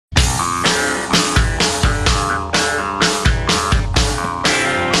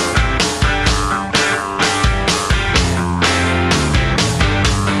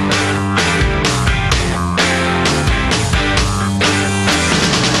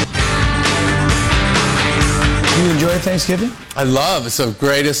Do you enjoy Thanksgiving? I love it. It's the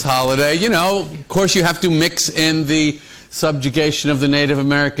greatest holiday. You know, of course, you have to mix in the subjugation of the Native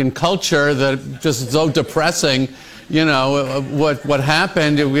American culture that just is so depressing. You know, what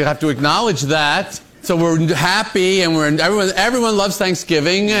happened. We have to acknowledge that. So we're happy, and everyone loves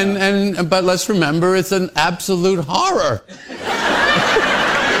Thanksgiving, but let's remember it's an absolute horror.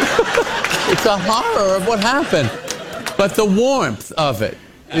 It's a horror of what happened. But the warmth of it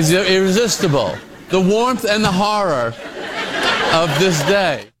is irresistible. The warmth and the horror of this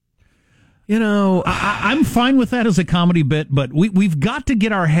day. You know, I'm fine with that as a comedy bit, but we've got to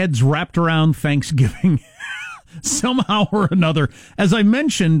get our heads wrapped around Thanksgiving somehow or another. As I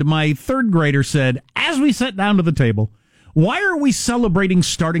mentioned, my third grader said, as we sat down to the table, why are we celebrating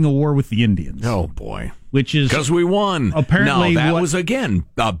starting a war with the Indians? Oh, boy. Which is... because we won. Apparently, no, that was, again,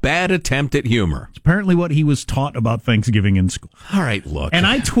 a bad attempt at humor. It's apparently what he was taught about Thanksgiving in school. All right, look. And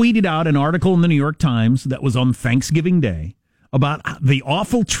I tweeted out an article in the New York Times that was on Thanksgiving Day about the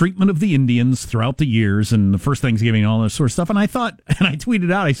awful treatment of the Indians throughout the years and the first Thanksgiving and all that sort of stuff. And I thought, and I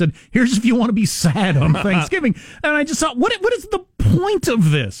tweeted out, I said, here's if you want to be sad on Thanksgiving. And I just thought, what is the point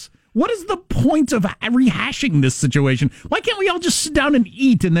of this? What is the point of rehashing this situation? Why can't we all just sit down and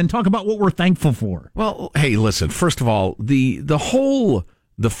eat and then talk about what we're thankful for? Well, hey, listen, first of all, the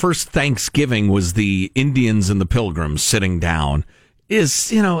first Thanksgiving was the Indians and the Pilgrims sitting down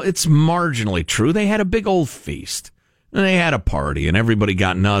is, you know, it's marginally true. They had a big old feast, and they had a party, and everybody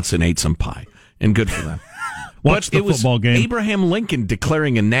got nuts and ate some pie, and good for them. Watch the football game. Abraham Lincoln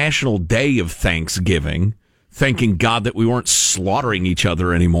declaring a national day of Thanksgiving, thanking God that we weren't slaughtering each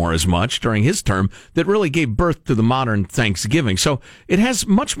other anymore as much during his term, that really gave birth to the modern Thanksgiving. So it has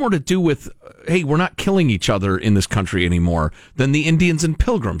much more to do with, hey, we're not killing each other in this country anymore than the Indians and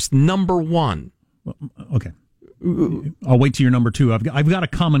Pilgrims. Number one. Okay. I'll wait till your number two. I've got a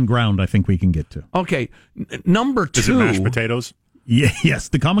common ground I think we can get to. Okay. Number two. Is it mashed potatoes? Yeah, yes,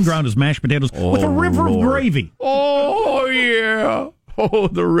 the common ground is mashed potatoes with a river of gravy. Oh, yeah. Oh,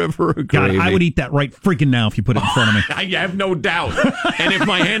 the river of gravy. God, I would eat that right freaking now if you put it in front of me. I have no doubt. And if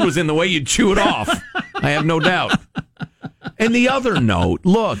my hand was in the way, you'd chew it off. I have no doubt. And the other note,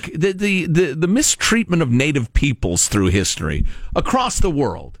 look, the mistreatment of native peoples through history across the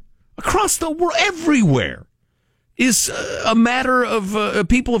world, everywhere, is a matter of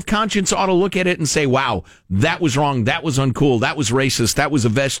people of conscience ought to look at it and say, wow, that was wrong, that was uncool, that was racist, that was a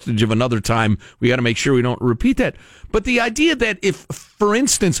vestige of another time. We got to make sure we don't repeat that. But the idea that if, for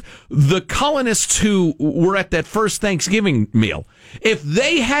instance, the colonists who were at that first Thanksgiving meal, if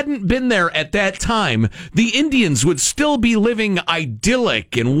they hadn't been there at that time, the Indians would still be living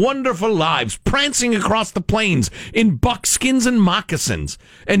idyllic and wonderful lives, prancing across the plains in buckskins and moccasins,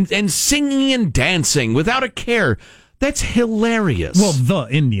 and singing and dancing without a care. That's hilarious. Well, the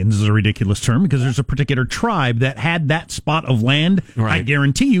Indians is a ridiculous term because there's a particular tribe that had that spot of land, right. I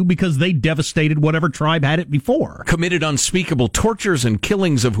guarantee you, because they devastated whatever tribe had it before. Committed unspeakable tortures and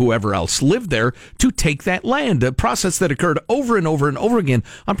killings of whoever else lived there to take that land, a process that occurred over and over and over again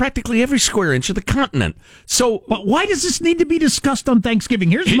on practically every square inch of the continent. So, but why does this need to be discussed on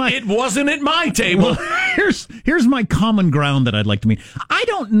Thanksgiving? It wasn't at my table. Well, here's my common ground that I'd like to meet. I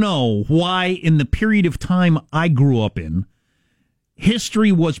don't know why in the period of time I grew up in, history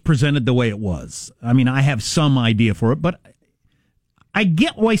was presented the way it was. I mean, I have some idea for it, but I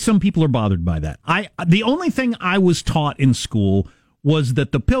get why some people are bothered by that. The only thing I was taught in school was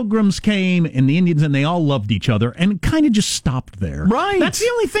that the Pilgrims came and the Indians and they all loved each other and kind of just stopped there. Right. That's the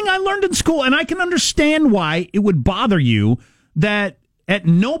only thing I learned in school, and I can understand why it would bother you that at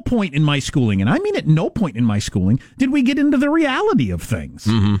no point in my schooling, and I mean at no point in my schooling, did we get into the reality of things.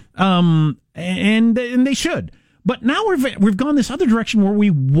 Mm-hmm. And they should. But now we've gone this other direction where we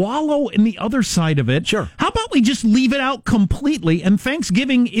wallow in the other side of it. Sure. How about we just leave it out completely? And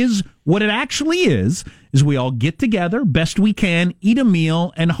Thanksgiving is what it actually is we all get together, best we can, eat a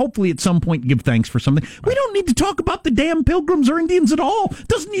meal, and hopefully at some point give thanks for something. Right. We don't need to talk about the damn Pilgrims or Indians at all.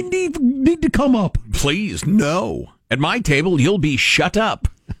 Doesn't need to come up. Please, no. At my table, you'll be shut up.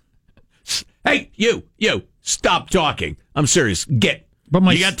 Hey, you, stop talking. I'm serious. Get. But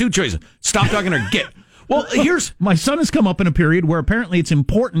you got two choices. Stop talking or get. Well, my son has come up in a period where apparently it's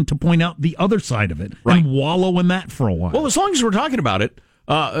important to point out the other side of it and wallow in that for a while. Well, as long as we're talking about it,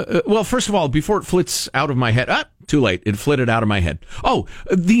 well, first of all, before it flits out of my head, too late. It flitted out of my head. Oh,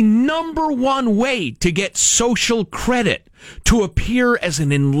 the number one way to get social credit, to appear as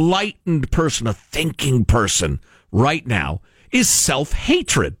an enlightened person, a thinking person right now, is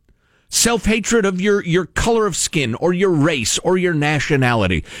self-hatred. Self-hatred of your color of skin or your race or your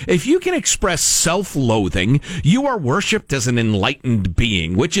nationality. If you can express self-loathing, you are worshipped as an enlightened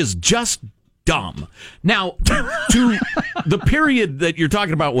being, which is just dumb. Now, to the period that you're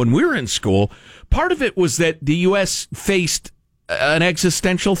talking about when we were in school, part of it was that the U.S. faced an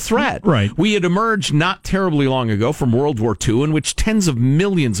existential threat. Right. We had emerged not terribly long ago from World War II, in which tens of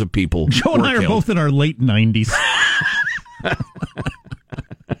millions of people Joe and I are killed. both in our late 90s.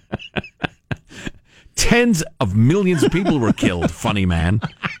 Tens of millions of people were killed, funny man.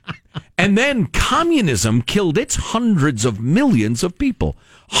 And then communism killed its hundreds of millions of people.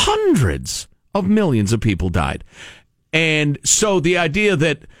 Hundreds of millions of people died. And so the idea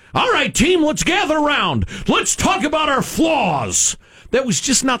that, all right, team, let's gather around. Let's talk about our flaws. That was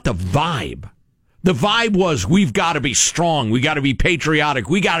just not the vibe. The vibe was, we've got to be strong. We got to be patriotic.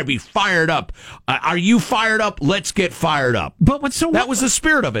 We got to be fired up. Are you fired up? Let's get fired up. But what's so That was the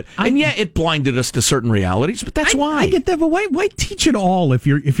spirit of it. And yeah, it blinded us to certain realities, but that's why. I get that, but why teach it all if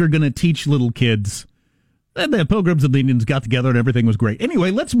you're going to teach little kids? The Pilgrims and the Indians got together and everything was great. Anyway,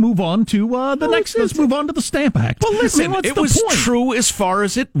 let's move on to let's move on to the Stamp Act. Well, listen, I mean, what's it the was point? true as far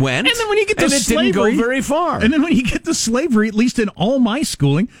as it went. And then when you get to and slavery, it didn't go very far. And then when you get to slavery, at least in all my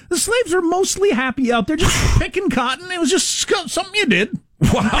schooling, the slaves are mostly happy out there just picking cotton. It was just something you did.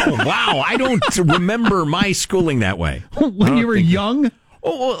 Wow. I don't remember my schooling that way. When you were young?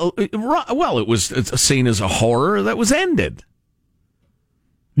 Well, it was seen as a horror that was ended.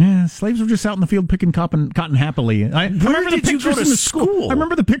 Yeah, slaves were just out in the field picking cotton happily. I remember the did you pictures go to in the school? I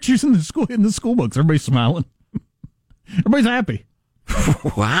remember the pictures in the school books. Everybody's smiling. Everybody's happy.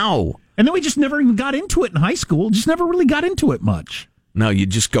 Wow. And then we just never even got into it in high school. Just never really got into it much. No, you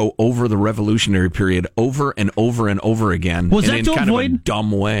just go over the Revolutionary period over and over and over again. Was and that in to kind of a avoid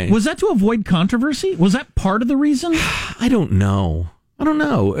dumb way? Was that to avoid controversy? Was that part of the reason? I don't know.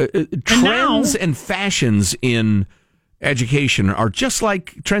 Trends and fashions in education are just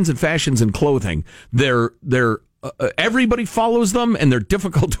like trends and fashions in clothing. They're everybody follows them, and they're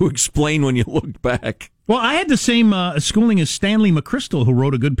difficult to explain when you look back. Well, I had the same schooling as Stanley McChrystal, who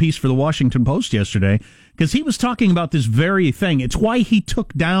wrote a good piece for the Washington Post yesterday, because he was talking about this very thing. It's why he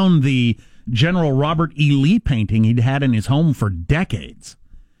took down the General Robert E. Lee painting he'd had in his home for decades,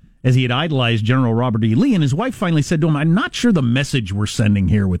 as he had idolized General Robert E. Lee. And his wife finally said to him, I'm not sure the message we're sending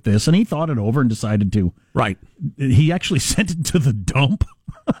here with this. And he thought it over and decided to. Right. He actually sent it to the dump.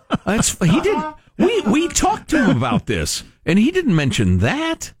 He did. We talked to him about this, and he didn't mention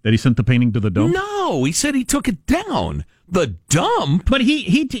that. That he sent the painting to the dump? No, he said he took it down. The dump? But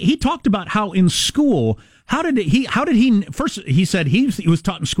he talked about how in school, how did he first, he said he was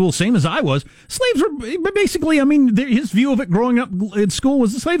taught in school, same as I was. Slaves were basically, I mean, his view of it growing up in school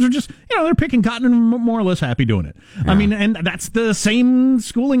was the slaves are just, they're picking cotton and more or less happy doing it. Yeah. I mean, and that's the same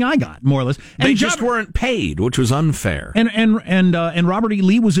schooling I got, more or less. And they just weren't paid, which was unfair. And Robert E.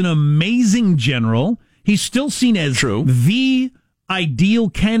 Lee was an amazing general. He's still seen as the ideal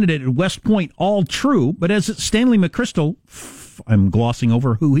candidate at West Point, all true. But as Stanley McChrystal, I'm glossing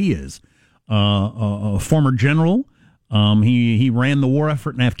over who he is. A former general. He ran the war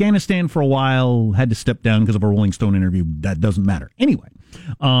effort in Afghanistan for a while, had to step down because of a Rolling Stone interview. That doesn't matter. Anyway,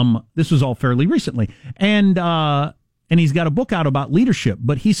 this was all fairly recently. And he's got a book out about leadership.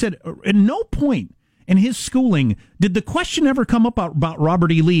 But he said at no point in his schooling did the question ever come up about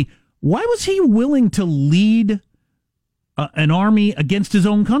Robert E. Lee, why was he willing to lead an army against his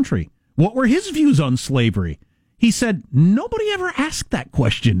own country? What were his views on slavery? He said, nobody ever asked that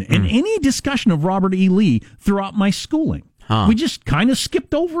question in any discussion of Robert E. Lee throughout my schooling. Huh. We just kind of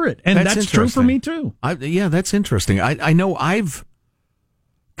skipped over it. And that's true for me, too. Yeah, that's interesting. I know I've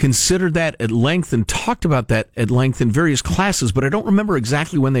considered that at length and talked about that at length in various classes, but I don't remember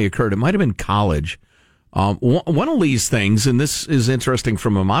exactly when they occurred. It might have been college. One of Lee's things, and this is interesting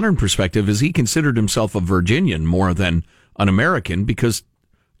from a modern perspective, is he considered himself a Virginian more than an American because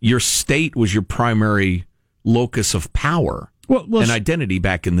your state was your primary locus of power and identity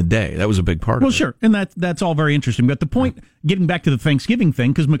back in the day. That was a big part of it. Well, sure, and that's all very interesting. But the point, getting back to the Thanksgiving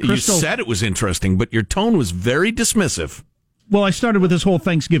thing, because McChrystal... You said it was interesting, but your tone was very dismissive. Well, I started with this whole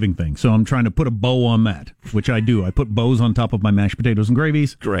Thanksgiving thing, so I'm trying to put a bow on that, which I do. I put bows on top of my mashed potatoes and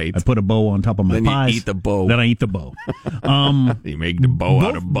gravies. Great. I put a bow on top of my pies. Then you eat the bow. Then I eat the bow. You make the bow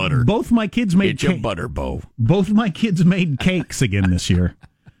out of butter. Both my kids made... Get your butter bow. Both my kids made cakes again this year.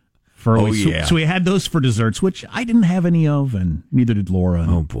 So we had those for desserts, which I didn't have any of, and neither did Laura.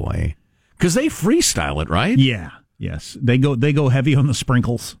 Oh, boy. Because they freestyle it, right? Yeah. Yes. They go heavy on the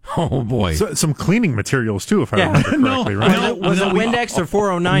sprinkles. Oh, boy. So, some cleaning materials, too, if I remember correctly, right? Was it Windex or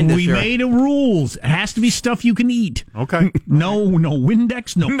 409 this year? We made a rules. It has to be stuff you can eat. Okay. No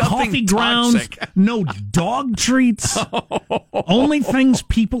Windex, no coffee grounds, no dog treats. Only things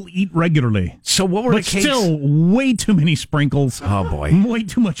people eat regularly. So what were the cakes? Still, way too many sprinkles. Oh, boy. Way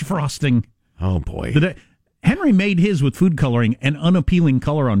too much frosting. Oh, boy. Henry made his with food coloring an unappealing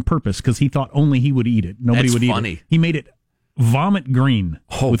color on purpose because he thought only he would eat it. Nobody That's would eat funny. it. He made it vomit green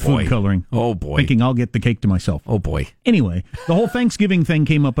with food coloring. Oh, boy. Thinking I'll get the cake to myself. Oh, boy. Anyway, the whole Thanksgiving thing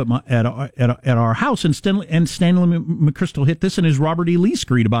came up at our house, and Stanley McChrystal hit this in his Robert E. Lee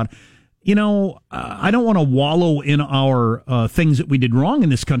screed about, I don't want to wallow in our things that we did wrong in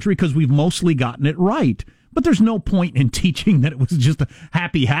this country because we've mostly gotten it right. But there's no point in teaching that it was just a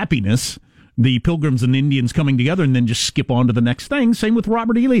happiness, the Pilgrims and Indians coming together, and then just skip on to the next thing. Same with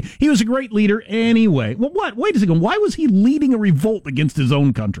Robert E. Lee. He was a great leader anyway. Well, what? Wait a second. Why was he leading a revolt against his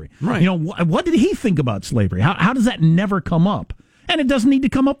own country? Right. What did he think about slavery? How does that never come up? And it doesn't need to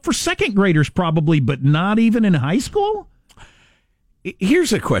come up for second graders probably, but not even in high school?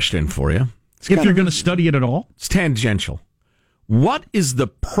 Here's a question for you. If you're going to study it at all? It's tangential. What is the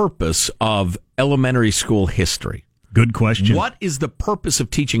purpose of elementary school history? Good question. What is the purpose of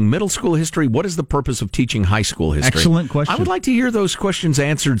teaching middle school history? What is the purpose of teaching high school history? Excellent question. I would like to hear those questions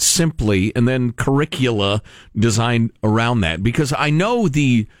answered simply and then curricula designed around that, because I know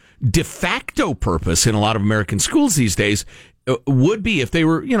the de facto purpose in a lot of American schools these days would be if they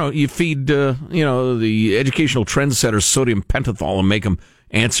were, you feed, the educational trendsetters sodium pentothal and make them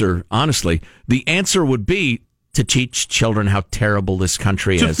answer honestly. The answer would be to teach children how terrible this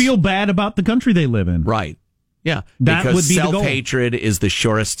country is. To feel bad about the country they live in. Right. Yeah, that because would be the goal. Self-hatred is the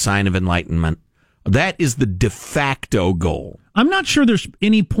surest sign of enlightenment. That is the de facto goal. I'm not sure there's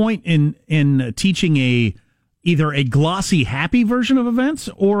any point in teaching either a glossy, happy version of events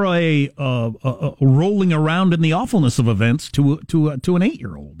or a rolling around in the awfulness of events to an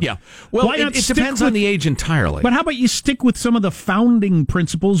 8-year-old. Yeah, well, it depends on the age entirely. But how about you stick with some of the founding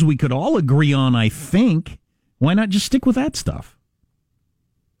principles we could all agree on? I think. Why not just stick with that stuff?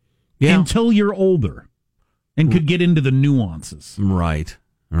 Yeah, until you're older. And could get into the nuances. Right.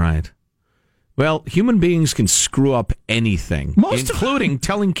 Well, human beings can screw up anything, including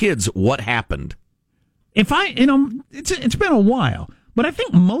telling kids what happened. It's been a while, but I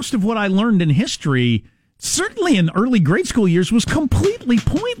think most of what I learned in history, certainly in early grade school years, was completely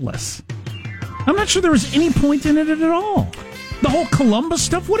pointless. I'm not sure there was any point in it at all. The whole Columbus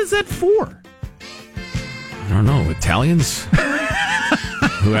stuff, what is that for? I don't know. Italians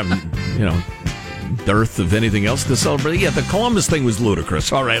who haven't, dearth of anything else to celebrate. Yeah, the Columbus thing was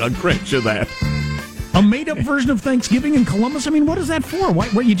ludicrous. All right, I'll grant you that. A made-up version of Thanksgiving in Columbus? I mean, what is that for?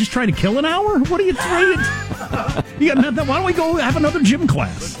 What, you just trying to kill an hour? What are you trying to... Why don't we go have another gym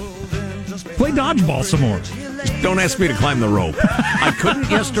class? Play dodgeball some more. Don't ask me to climb the rope. I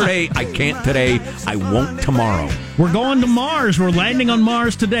couldn't yesterday. I can't today. I won't tomorrow. We're going to Mars. We're landing on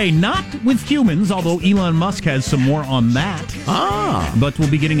Mars today. Not with humans, although Elon Musk has some more on that. But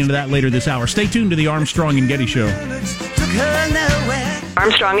we'll be getting into that later this hour. Stay tuned to the Armstrong and Getty Show.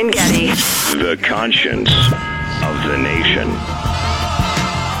 Armstrong and Getty. The conscience of the nation.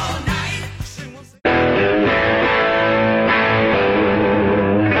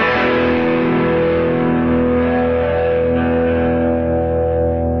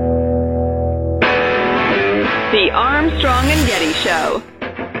 The Armstrong and Getty Show.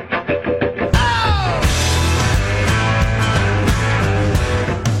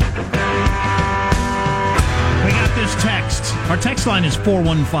 We got this text. Our text line is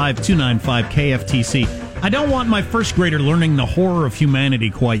 415-295-KFTC. I don't want my first grader learning the horror of humanity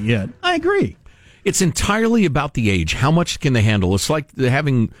quite yet. I agree. It's entirely about the age. How much can they handle? It's like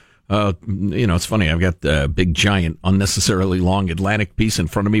having... it's funny. I've got the big, giant, unnecessarily long Atlantic piece in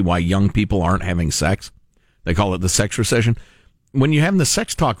front of me why young people aren't having sex. They call it the sex recession. When you're having the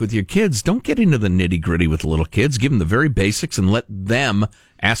sex talk with your kids, don't get into the nitty-gritty with little kids. Give them the very basics and let them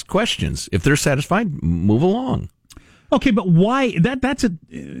ask questions. If they're satisfied, move along. Okay, but why? That's a...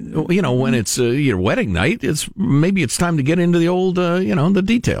 when it's your wedding night, maybe it's time to get into the old, the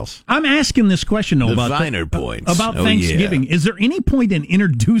details. I'm asking this question, though, about finer points. About Thanksgiving. Yeah. Is there any point in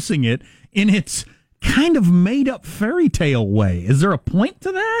introducing it in its kind of made-up fairy tale way? Is there a point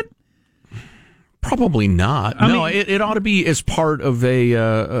to that? Probably not. It ought to be as part of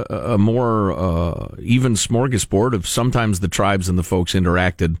a more even smorgasbord of sometimes the tribes and the folks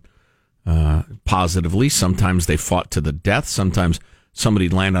interacted positively. Sometimes they fought to the death. Sometimes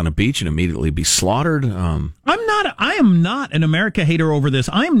somebody'd land on a beach and immediately be slaughtered. I am not an America hater over this.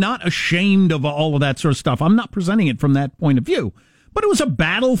 I am not ashamed of all of that sort of stuff. I'm not presenting it from that point of view. But it was a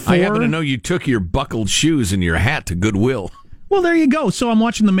battle for... I happen to know you took your buckled shoes and your hat to Goodwill. Well, there you go. So I'm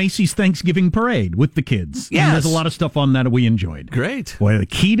watching the Macy's Thanksgiving Parade with the kids. Yes. And there's a lot of stuff on that we enjoyed. Great. Well, the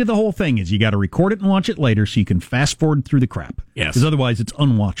key to the whole thing is you got to record it and watch it later so you can fast forward through the crap. Yes. Because otherwise it's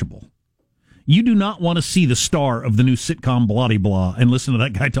unwatchable. You do not want to see the star of the new sitcom Bloody Blah and listen to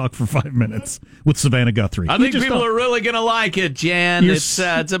that guy talk for 5 minutes with Savannah Guthrie. I think people are really going to like it, Jan. It's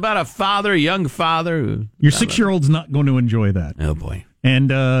about a young father. Your 6-year-old's not going to enjoy that. Oh, boy. And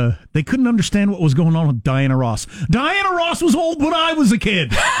they couldn't understand what was going on with Diana Ross. Diana Ross was old when I was a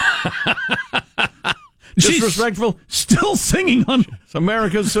kid. Disrespectful. Still singing on It's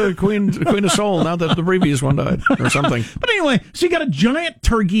America's Queen of Soul, now that the previous one died, or something. But anyway, she got a giant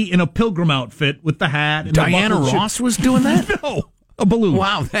turkey in a pilgrim outfit with the hat. And Diana Ross was doing that? No, a balloon.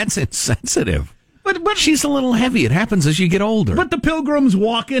 Wow, that's insensitive. But she's a little heavy. It happens as you get older. But the pilgrims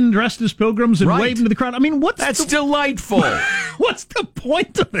walk in dressed as pilgrims and waving to the crowd. I mean, that's delightful. What's the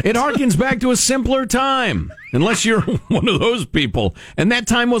point of it? It harkens back to a simpler time. Unless you're one of those people. And that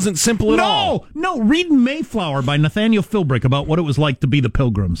time wasn't simple at all. No, read Mayflower by Nathaniel Philbrick about what it was like to be the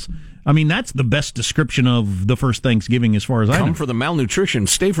pilgrims. I mean, that's the best description of the first Thanksgiving as far as I know. Come for the malnutrition,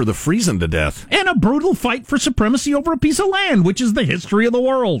 stay for the freezing to death. And a brutal fight for supremacy over a piece of land, which is the history of the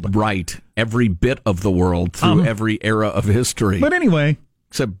world. Right. Every bit of the world through every era of history. But anyway.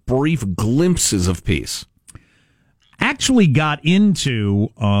 Except brief glimpses of peace. Actually got into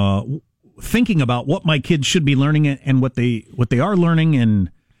thinking about what my kids should be learning and what they are learning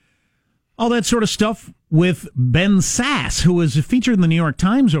and all that sort of stuff with Ben Sass, who was featured in the New York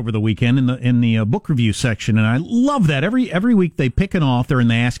Times over the weekend in the book review section, and I love that. Every week they pick an author and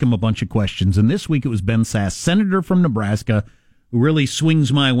they ask him a bunch of questions, and this week it was Ben Sass, senator from Nebraska, who really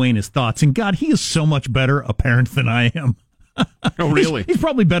swings my way in his thoughts. And God, he is so much better a parent than I am. Oh, really? He's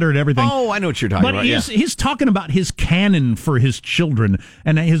probably better at everything. Oh, I know what you're talking about. He's talking about his canon for his children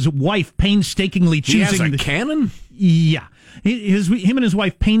and his wife painstakingly choosing. He has a canon? Yeah. Him and his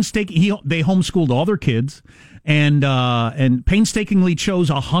wife they homeschooled all their kids and painstakingly chose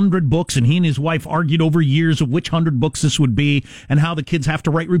 100 books, and he and his wife argued over years of which 100 books this would be and how the kids have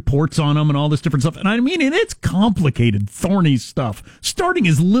to write reports on them and all this different stuff. And I mean, it's complicated, thorny stuff, starting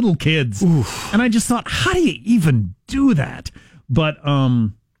as little kids. Oof. And I just thought, how do you even do that? But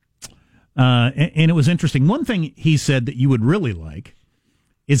and it was interesting. One thing he said that you would really like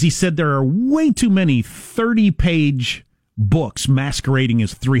is he said there are way too many 30-page books masquerading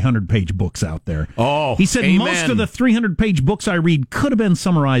as 300-page books out there. Oh, he said, amen. Most of the 300-page books I read could have been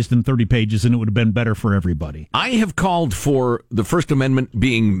summarized in 30 pages, and it would have been better for everybody. I have called for the First Amendment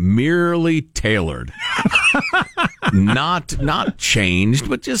being merely tailored. not changed,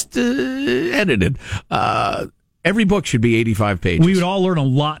 but just edited. Every book should be 85 pages. We would all learn a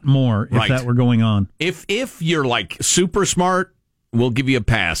lot more if that were going on. If you're like super smart, we'll give you a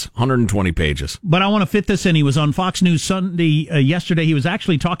pass, 120 pages. But I want to fit this in. He was on Fox News Sunday yesterday. He was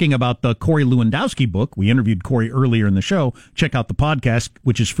actually talking about the Corey Lewandowski book. We interviewed Corey earlier in the show. Check out the podcast,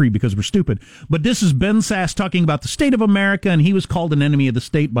 which is free because we're stupid. But this is Ben Sass talking about the state of America, and he was called an enemy of the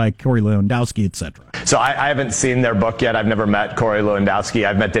state by Corey Lewandowski, etc. So I haven't seen their book yet. I've never met Corey Lewandowski.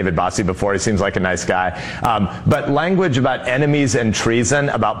 I've met David Bossie before. He seems like a nice guy. But language about enemies and treason,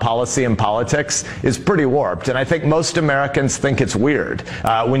 about policy and politics, is pretty warped. And I think most Americans think it's weird.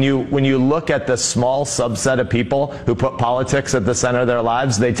 When you look at the small subset of people who put politics at the center of their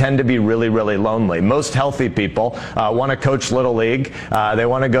lives, they tend to be really, really lonely. Most healthy people want to coach Little League. They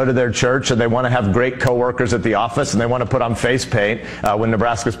want to go to their church, and they want to have great coworkers at the office, and they want to put on face paint when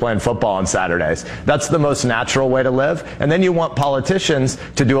Nebraska's playing football on Saturdays. That's the most natural way to live. And then you want politicians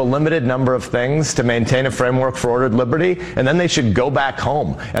to do a limited number of things to maintain a framework for ordered liberty, and then they should go back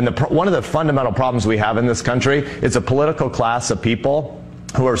home. And one of the fundamental problems we have in this country is a political class of people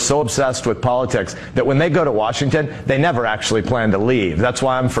who are so obsessed with politics that when they go to Washington, they never actually plan to leave. That's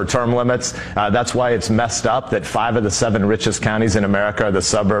why I'm for term limits. That's why it's messed up that 5 of the 7 richest counties in America are the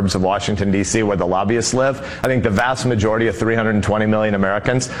suburbs of Washington, D.C., where the lobbyists live. I think the vast majority of 320 million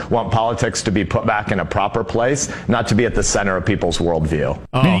Americans want politics to be put back in a proper place, not to be at the center of people's worldview.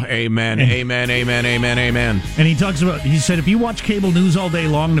 Oh, amen, amen, amen, amen, amen. And he said, if you watch cable news all day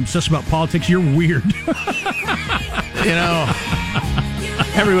long and obsess about politics, you're weird. You know...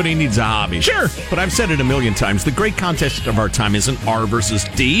 Everybody needs a hobby. Sure. But I've said it a million times. The great contest of our time isn't R versus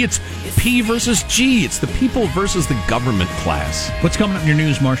D. It's P versus G. It's the people versus the government class. What's coming up in your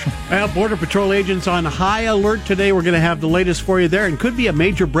news, Marshall? Well, Border Patrol agents on high alert today. We're going to have the latest for you there, and could be a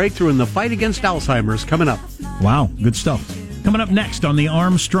major breakthrough in the fight against Alzheimer's coming up. Wow, good stuff. Coming up next on the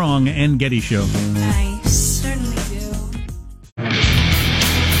Armstrong and Getty Show. I certainly do.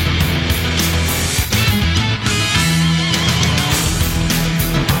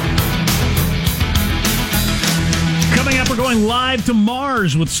 We're going live to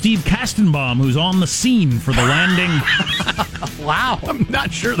Mars with Steve Kastenbaum, who's on the scene for the landing. Wow, I'm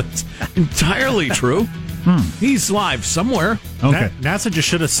not sure that's entirely true. He's live somewhere. Okay. NASA just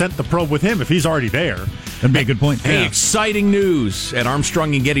should have sent the probe with him if he's already there. That'd be a good point. Hey, exciting news at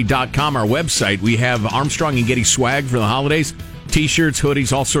ArmstrongandGetty.com, our website. We have Armstrong and Getty swag for the holidays. T-shirts,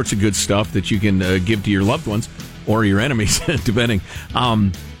 hoodies, all sorts of good stuff that you can give to your loved ones or your enemies, depending.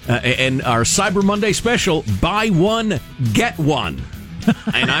 And our Cyber Monday special, buy one, get one.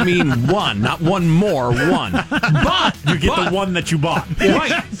 And I mean one, not one more, one. But you get the one that you bought. Right.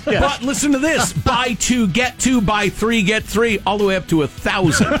 Yes. But listen to this. Buy two, get two, buy three, get three, all the way up to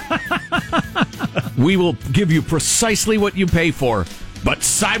 1,000. We will give you precisely what you pay for. But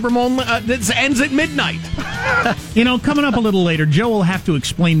Cyber Monday ends at midnight. Coming up a little later, Joe will have to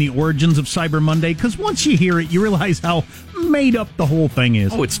explain the origins of Cyber Monday, because once you hear it, you realize how made up the whole thing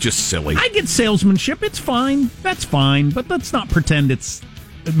is. Oh, it's just silly. I get salesmanship. It's fine. That's fine. But let's not pretend it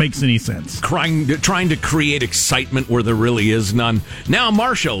makes any sense. Trying to create excitement where there really is none. Now,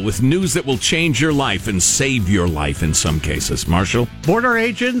 Marshall, with news that will change your life and save your life in some cases. Marshall? Border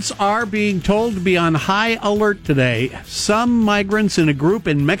agents are being told to be on high alert today. Some migrants in a group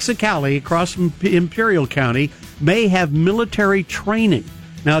in Mexicali across Imperial County may have military training.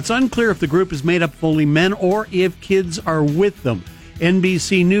 Now, it's unclear if the group is made up of only men or if kids are with them.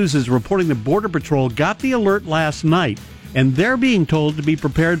 NBC News is reporting the Border Patrol got the alert last night, and they're being told to be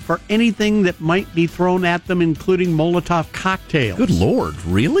prepared for anything that might be thrown at them, including Molotov cocktails. Good Lord,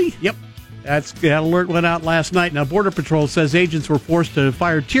 really? Yep. That alert went out last night. Now, Border Patrol says agents were forced to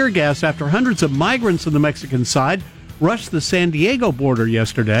fire tear gas after hundreds of migrants on the Mexican side rushed the San Diego border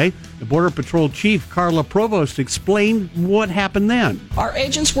yesterday. The Border Patrol Chief, Carla Provost, explained what happened then. Our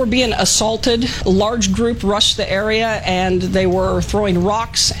agents were being assaulted. A large group rushed the area, and they were throwing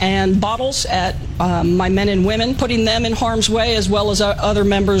rocks and bottles at my men and women, putting them in harm's way, as well as other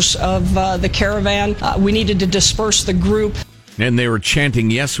members of the caravan. We needed to disperse the group. And they were chanting,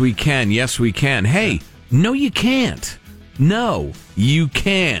 "Yes, we can. Yes, we can." Hey, no, you can't. No, you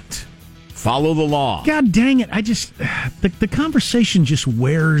can't. Follow the law. God dang it. The conversation just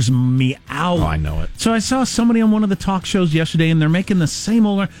wears me out. Oh, I know it. So I saw somebody on one of the talk shows yesterday, and they're making the same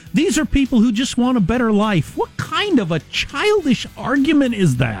old... These are people who just want a better life. What kind of a childish argument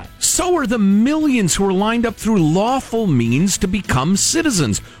is that? So are the millions who are lined up through lawful means to become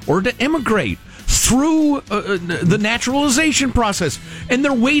citizens or to immigrate through the naturalization process, and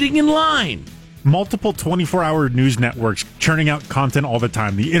they're waiting in line. Multiple 24-hour news networks churning out content all the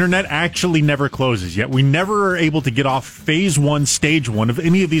time. The internet actually never closes, yet we never are able to get off phase one, stage one of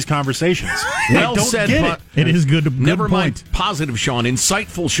any of these conversations. Well said, but it is good. Never point. mind. Positive, Sean.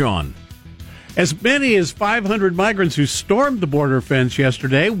 Insightful, Sean. As many as 500 migrants who stormed the border fence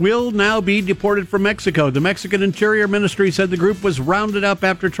yesterday will now be deported from Mexico. The Mexican Interior Ministry said the group was rounded up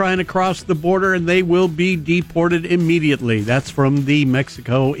after trying to cross the border, and they will be deported immediately. That's from the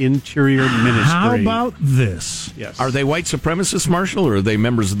Mexico Interior Ministry. How about this? Yes. Are they white supremacists, Marshall, or are they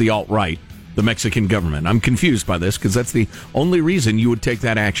members of the alt-right, the Mexican government? I'm confused by this, because that's the only reason you would take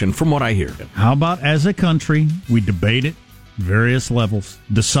that action, from what I hear. How about, as a country, we debate it, various levels,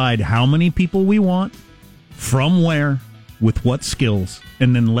 decide how many people we want, from where, with what skills,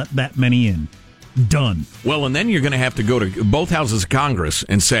 and then let that many in. Done. Well, and then you're going to have to go to both houses of Congress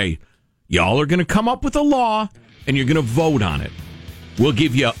and say, y'all are going to come up with a law, and you're going to vote on it. We'll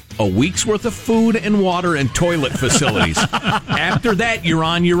give you a week's worth of food and water and toilet facilities. After that, you're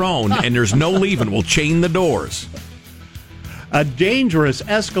on your own, and there's no leaving. We'll chain the doors. A dangerous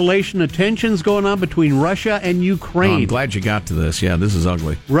escalation of tensions going on between Russia and Ukraine. Oh, I'm glad you got to this. Yeah, this is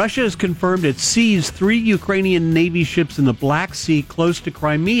ugly. Russia has confirmed it seized 3 Ukrainian Navy ships in the Black Sea close to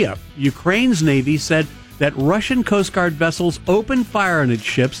Crimea. Ukraine's Navy said that Russian Coast Guard vessels opened fire on its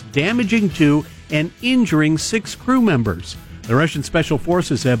ships, damaging 2 and injuring 6 crew members. The Russian Special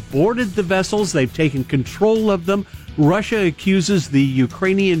Forces have boarded the vessels. They've taken control of them. Russia accuses the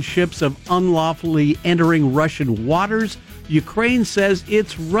Ukrainian ships of unlawfully entering Russian waters. Ukraine says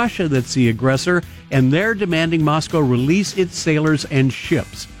it's Russia that's the aggressor, and they're demanding Moscow release its sailors and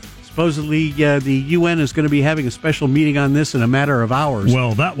ships. Supposedly, the UN is going to be having a special meeting on this in a matter of hours.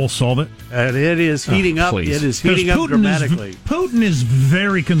 Well, that will solve it. And it is heating up. Please. It is heating up dramatically. Putin is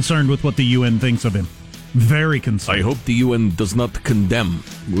very concerned with what the UN thinks of him. Very concerned. I hope the UN does not condemn.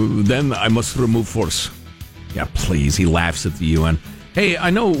 Then I must remove force. Yeah, please. He laughs at the UN. Hey, I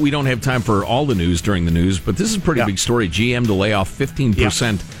know we don't have time for all the news during the news, but this is a pretty big story. GM to lay off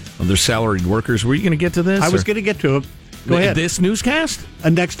 15% of their salaried workers. Were you going to get to this? I was going to get to it. Go ahead. This newscast?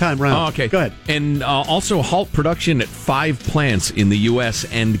 Next time round. Oh, okay. Go ahead. And also halt production at 5 plants in the U.S.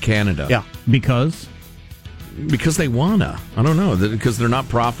 and Canada. Yeah. Because they wanna. I don't know. Because they're not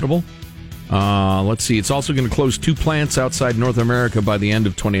profitable. Let's see. It's also going to close 2 plants outside North America by the end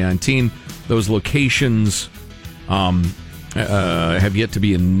of 2019. Those locations have yet to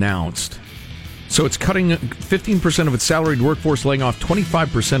be announced. So it's cutting 15% of its salaried workforce, laying off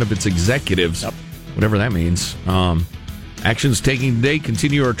 25% of its executives, whatever that means. Actions taken today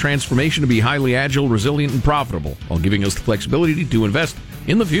continue our transformation to be highly agile, resilient, and profitable, while giving us the flexibility to invest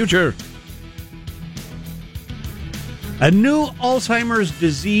in the future. A new Alzheimer's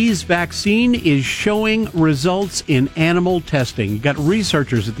disease vaccine is showing results in animal testing. You got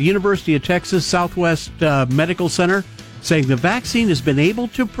researchers at the University of Texas Southwest Medical Center saying the vaccine has been able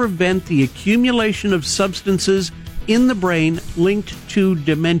to prevent the accumulation of substances in the brain linked to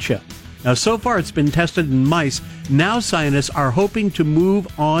dementia. Now, so far it's been tested in mice. Now scientists are hoping to move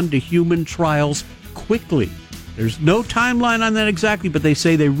on to human trials quickly. There's no timeline on that exactly, but they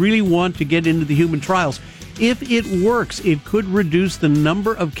say they really want to get into the human trials. If it works, it could reduce the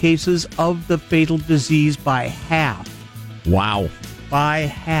number of cases of the fatal disease by half. Wow. By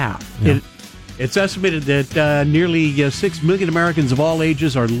half. Yeah. It's estimated that nearly 6 million Americans of all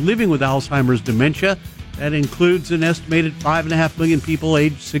ages are living with Alzheimer's dementia. That includes an estimated 5.5 million people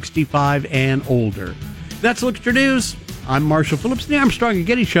aged 65 and older. That's Look at Your News. I'm Marshall Phillips, the Armstrong and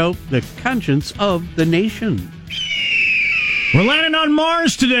Getty Show, the conscience of the nation. We're landing on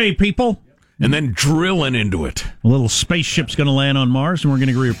Mars today, people. And then drilling into it. A little spaceship's going to land on Mars, and we're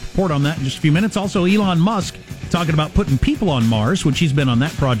going to report on that in just a few minutes. Also, Elon Musk talking about putting people on Mars, which he's been on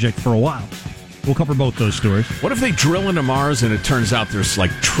that project for a while. We'll cover both those stories. What if they drill into Mars and it turns out there's like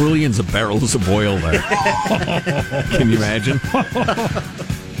trillions of barrels of oil there? Can you imagine?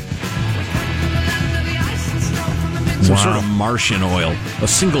 Some sort of Martian oil. A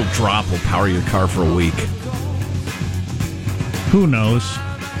single drop will power your car for a week. Who knows?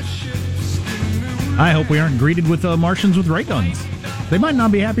 I hope we aren't greeted with Martians with ray guns. They might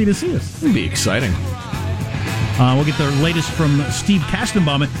not be happy to see us. It'd be exciting. We'll get the latest from Steve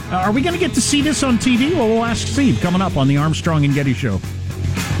Kastenbaum. Are we going to get to see this on TV? Well, we'll ask Steve coming up on the Armstrong and Getty Show.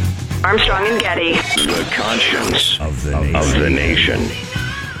 Armstrong and Getty. The conscience of the nation.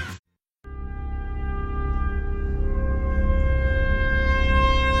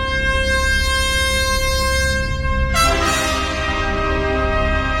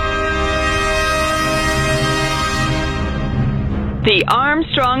 The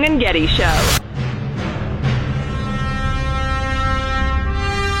Armstrong and Getty Show.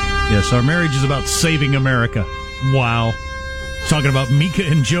 Yes, our marriage is about saving America. Wow. Talking about Mika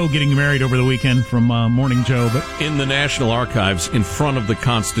and Joe getting married over the weekend from Morning Joe. But in the National Archives, in front of the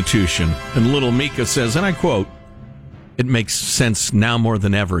Constitution, and little Mika says, and I quote, "It makes sense now more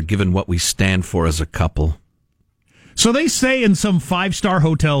than ever, given what we stand for as a couple." So they stay in some 5-star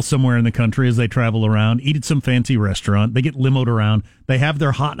hotel somewhere in the country as they travel around, eat at some fancy restaurant, they get limoed around, they have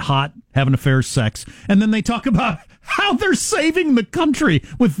their hot, having affair sex, and then they talk about how they're saving the country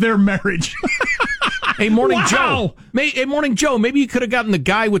with their marriage. Hey, Morning Wow. Joe. Hey, Morning Joe, maybe you could have gotten the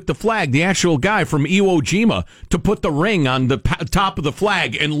guy with the flag, the actual guy from Iwo Jima, to put the ring on the top of the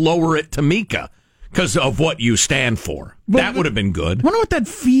flag and lower it to Mika. Because of what you stand for. That would have been good. I wonder what that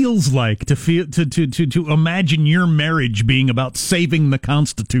feels like to imagine your marriage being about saving the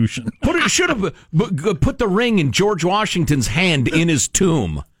Constitution. Should have put the ring in George Washington's hand in his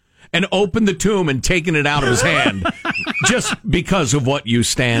tomb and opened the tomb and taken it out of his hand just because of what you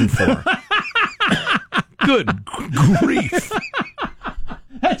stand for. Good grief.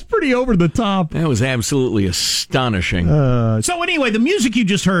 That's pretty over the top. That was absolutely astonishing. So anyway, the music you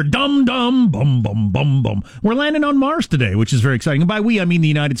just heard, dum dum bum bum bum bum. We're landing on Mars today, which is very exciting. And by we, I mean the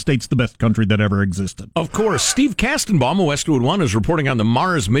United States, the best country that ever existed. Of course, Steve Kastenbaum of Westwood One is reporting on the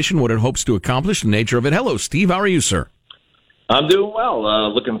Mars mission, what it hopes to accomplish, the nature of it. Hello, Steve. How are you, sir? I'm doing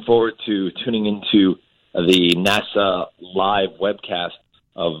well. Looking forward to tuning into the NASA live webcast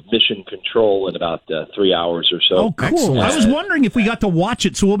of Mission Control in about 3 hours or so. Oh, cool. Excellent. I was wondering if we got to watch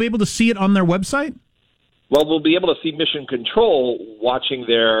it, so we'll be able to see it on their website? Well, we'll be able to see Mission Control watching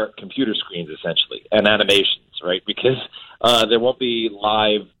their computer screens, essentially, and animations, right? Because there won't be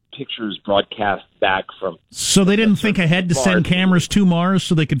live pictures broadcast back from... So they didn't think ahead to send cameras to Mars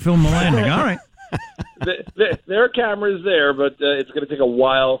so they could film the landing. All right. There are cameras there, but it's going to take a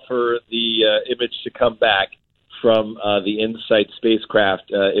while for the image to come back from the InSight spacecraft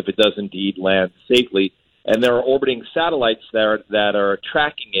if it does indeed land safely. And there are orbiting satellites there that are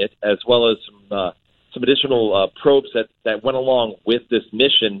tracking it, as well as some additional probes that went along with this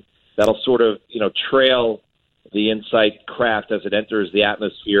mission that'll sort of trail the InSight craft as it enters the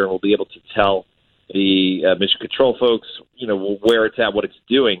atmosphere, and we'll be able to tell the mission control folks where it's at, what it's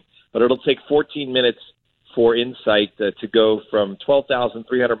doing. But it'll take 14 minutes for InSight to go from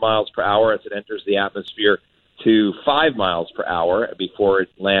 12,300 miles per hour as it enters the atmosphere to 5 miles per hour before it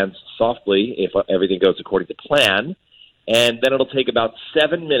lands softly if everything goes according to plan. And then it'll take about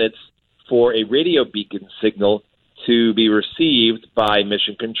 7 minutes for a radio beacon signal to be received by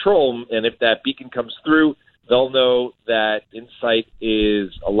Mission Control. And if that beacon comes through, they'll know that InSight is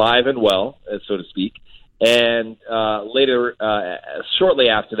alive and well, so to speak. And later, shortly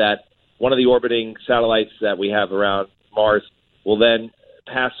after that, one of the orbiting satellites that we have around Mars will then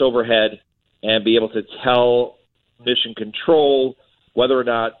pass overhead and be able to tell Mission Control whether or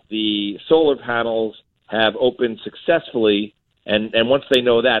not the solar panels have opened successfully. And once they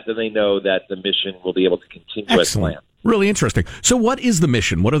know that, then they know that the mission will be able to continue as planned. Really interesting. So what is the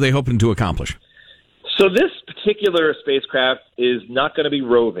mission? What are they hoping to accomplish? So this particular spacecraft is not going to be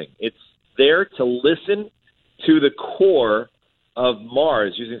roving. It's there to listen to the core of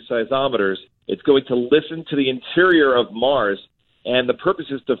Mars using seismometers. It's going to listen to the interior of Mars, and the purpose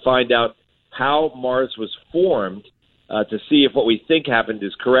is to find out how Mars was formed, to see if what we think happened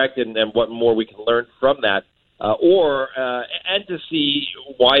is correct and what more we can learn from that, and to see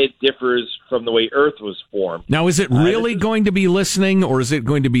why it differs from the way Earth was formed. Now, is it really going to be listening, or is it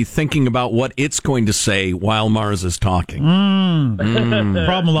going to be thinking about what it's going to say while Mars is talking?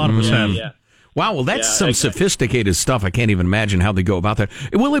 Problem a lot of us have. Yeah. Wow, well, that's some sophisticated stuff. I can't even imagine how they go about that.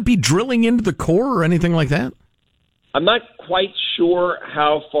 Will it be drilling into the core or anything like that? I'm not quite sure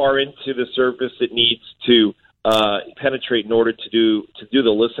how far into the surface it needs to penetrate in order to do the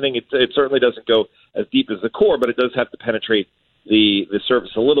listening. It certainly doesn't go as deep as the core, but it does have to penetrate the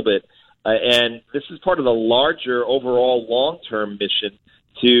surface a little bit. And this is part of the larger overall long-term mission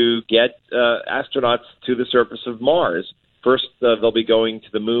to get astronauts to the surface of Mars. First, they'll be going to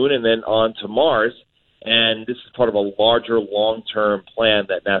the moon and then on to Mars. And this is part of a larger long-term plan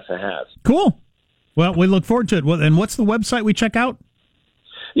that NASA has. Cool. Well, we look forward to it. And what's the website we check out?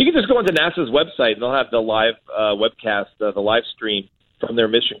 You can just go onto NASA's website, and they'll have the live webcast, the live stream from their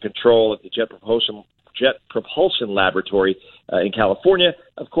mission control at the Jet Propulsion Laboratory in California.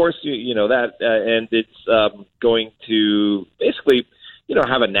 Of course, you know that, and it's going to basically,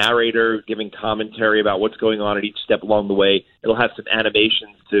 have a narrator giving commentary about what's going on at each step along the way. It'll have some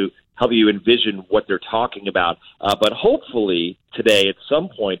animations to help you envision what they're talking about. But hopefully today, at some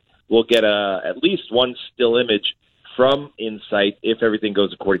point, we'll get at least one still image from InSight if everything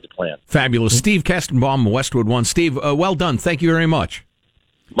goes according to plan. Fabulous. Steve Kestenbaum, Westwood One. Steve, well done. Thank you very much.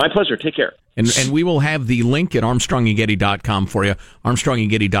 My pleasure. Take care. And we will have the link at ArmstrongandGetty.com for you.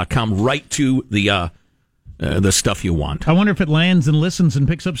 ArmstrongandGetty.com, right to the stuff you want. I wonder if it lands and listens and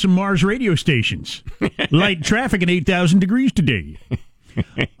picks up some Mars radio stations. Light traffic at 8,000 degrees today.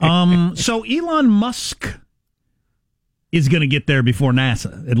 So Elon Musk is going to get there before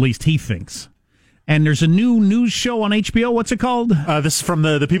NASA, at least he thinks. And there's a new news show on HBO. What's it called? This is from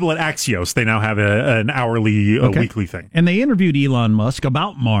the people at Axios. They now have an hourly, weekly thing. And they interviewed Elon Musk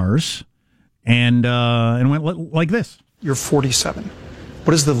about Mars and went like this. You're 47.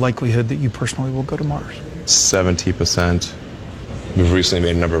 What is the likelihood that you personally will go to Mars? 70%. We've recently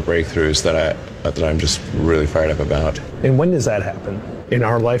made a number of breakthroughs that I'm just really fired up about. And when does that happen? In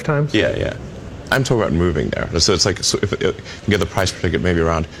our lifetimes? Yeah. I'm talking about moving there. So it's like, if you get the price per ticket maybe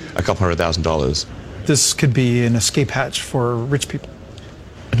around $200,000. This could be an escape hatch for rich people.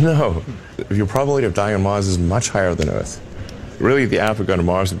 No. Your probability of dying on Mars is much higher than Earth. Really, the ad for going to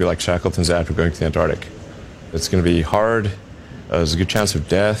Mars would be like Shackleton's ad for going to the Antarctic. It's going to be hard. There's a good chance of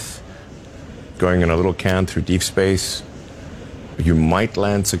death. Going in a little can through deep space. You might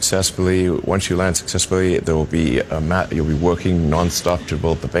land successfully. Once you land successfully, there will be you'll be working nonstop to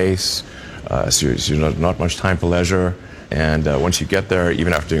build the base. So you're not much time for leisure. And once you get there,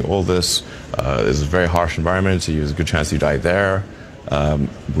 even after doing all this, it's a very harsh environment, so there's a good chance you die there.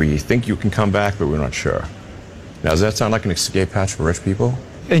 We think you can come back, but we're not sure. Now, does that sound like an escape hatch for rich people?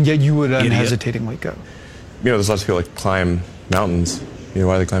 And yet you would unhesitatingly go. There's lots of people that climb mountains.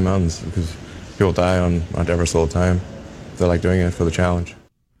 Why do they climb mountains? Because people die on Mount Everest all the time. They like doing it for the challenge.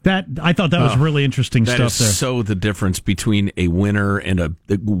 I thought that was really interesting stuff there. That is so the difference between a winner and a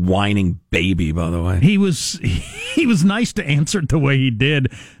whining baby, by the way. He was nice to answer it the way he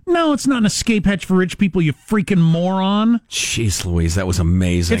did. No, it's not an escape hatch for rich people, you freaking moron. Jeez Louise, that was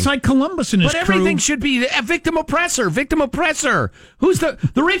amazing. It's like Columbus and his crew. But everything should be a victim oppressor. Who's the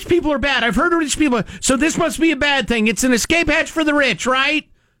rich people are bad. I've heard of rich people. So this must be a bad thing. It's an escape hatch for the rich, right?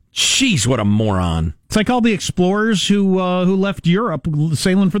 Jeez, what a moron. It's like all the explorers who left Europe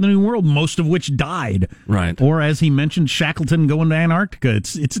sailing for the New World, most of which died. Right. Or, as he mentioned, Shackleton going to Antarctica.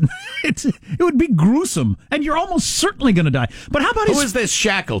 It would be gruesome, and you're almost certainly going to die. But how about Who is this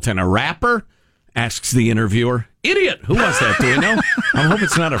Shackleton, a rapper? Asks the interviewer. Idiot! Who was that? Do we know? I hope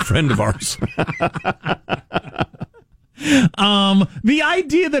it's not a friend of ours. The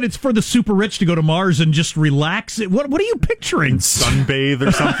idea that it's for the super rich to go to Mars and just relax. What are you picturing? Sunbathe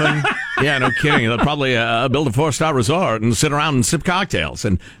or something? Yeah, no kidding. They'll probably build a 4-star resort and sit around and sip cocktails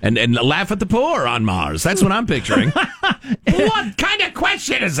and laugh at the poor on Mars. That's what I'm picturing. What kind of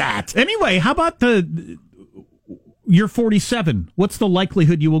question is that? Anyway, how about you're 47. What's the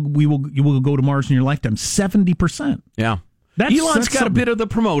likelihood you will go to Mars in your lifetime? 70%. Yeah. Elon's got a bit of the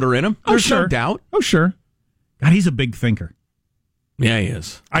promoter in him. There's no doubt. Oh, sure. God, he's a big thinker. Yeah, he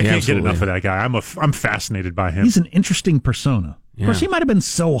is. I can't get enough of that guy. I'm fascinated by him. He's an interesting persona. Yeah. Of course, he might have been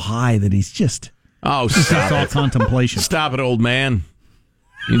so high that he's just... Oh, stop all it. contemplation. Stop it, old man.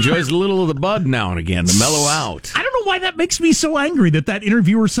 He enjoys a little of the bud now and again to mellow out. I don't know why that makes me so angry that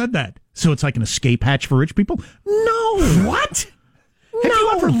interviewer said that. So it's like an escape hatch for rich people? No. What? Have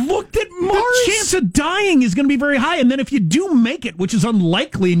you ever looked at Mars? The chance of dying is going to be very high. And then if you do make it, which is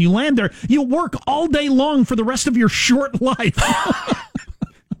unlikely, and you land there, you'll work all day long for the rest of your short life.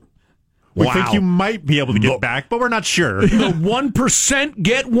 We think you might be able to get back, but we're not sure. The 1%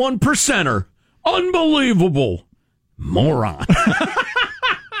 get 1%er. Unbelievable. Moron.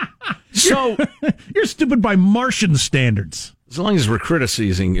 So you're stupid by Martian standards. As long as we're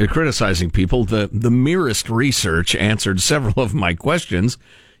criticizing people, the merest research answered several of my questions.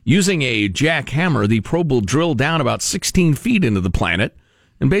 Using a jackhammer, the probe will drill down about 16 feet into the planet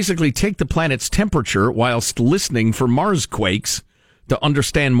and basically take the planet's temperature whilst listening for Mars quakes to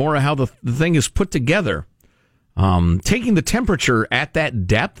understand more of how the thing is put together. Taking the temperature at that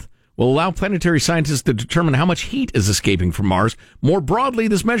depth will allow planetary scientists to determine how much heat is escaping from Mars. More broadly,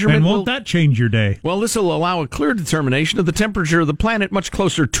 this measurement and won't that change your day? Well, this will allow a clear determination of the temperature of the planet much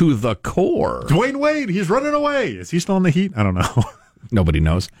closer to the core. Dwayne Wade, he's running away. Is he still in the heat? I don't know. Nobody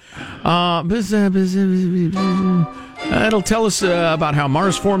knows. It'll tell us about how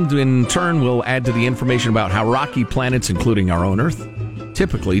Mars formed. In turn, will add to the information about how rocky planets, including our own Earth,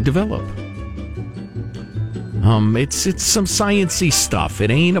 typically develop. It's some science-y stuff.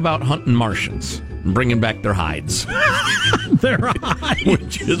 It ain't about hunting Martians and bringing back their hides. Their hides?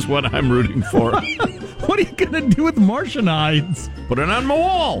 Which is what I'm rooting for. What are you going to do with Martian hides? Put it on my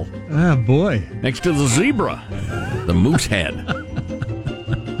wall. Ah, boy. Next to the zebra. The moose head.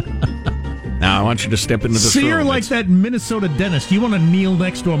 Now, I want you to step into this room. So you're like that Minnesota dentist. You want to kneel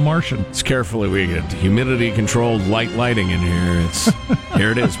next to a Martian. It's carefully. We get humidity-controlled lighting in here.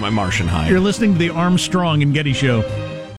 Here it is, my Martian hide. You're listening to the Armstrong and Getty Show.